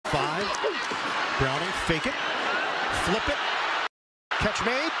5. Browning, fake it, flip it, catch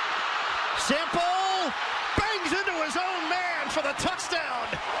made. Sample bangs into his own man for the touchdown.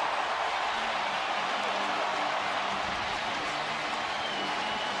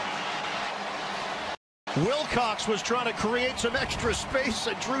 Wilcox was trying to create some extra space,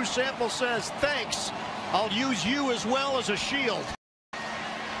 and Drew Sample says, thanks, I'll use you as well as a shield.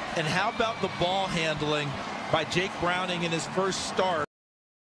 And how about the ball handling by Jake Browning in his first start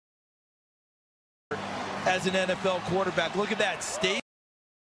as an NFL quarterback? Look at that. Stays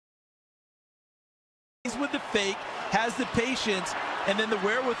with the fake, has the patience, and then the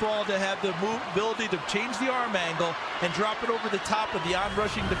wherewithal to have the ability to change the arm angle and drop it over the top of the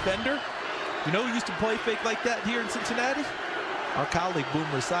on-rushing defender. You know who used to play fake like that here in Cincinnati? Our colleague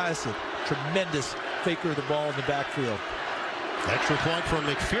Boomer Esiason. Tremendous faker of the ball in the backfield. Extra point from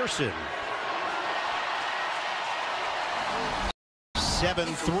McPherson.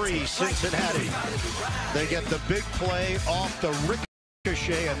 7-3 Cincinnati. They get the big play off the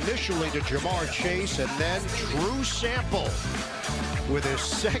ricochet initially to Jamar Chase, and then Drew Sample with his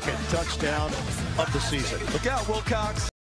second touchdown of the season. Look out, Wilcox.